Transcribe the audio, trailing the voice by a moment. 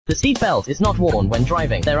The seat belt is not worn when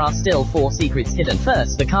driving. There are still 4 secrets hidden.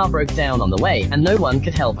 First, the car broke down on the way, and no one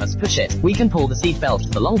could help us push it. We can pull the seat belt to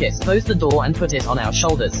the longest, close the door and put it on our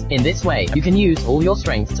shoulders. In this way, you can use all your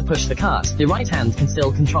strength to push the cart. The right hand can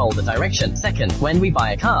still control the direction. Second, when we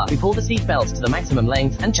buy a car, we pull the seat belt to the maximum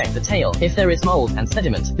length and check the tail. If there is mold and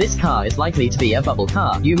sediment, this car is likely to be a bubble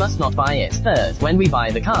car. You must not buy it. Third, when we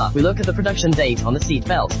buy the car, we look at the production date on the seat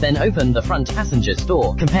belt, then open the front passenger's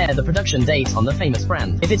door. Compare the production date on the famous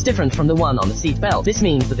brand. If it's different from the one on the seat belt, this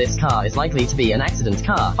means that this car is likely to be an accident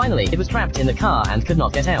car. Finally, it was trapped in the car and could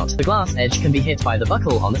not get out. The glass edge can be hit by the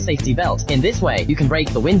buckle on the safety belt. In this way, you can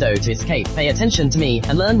break the window to escape. Pay attention to me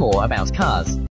and learn more about cars.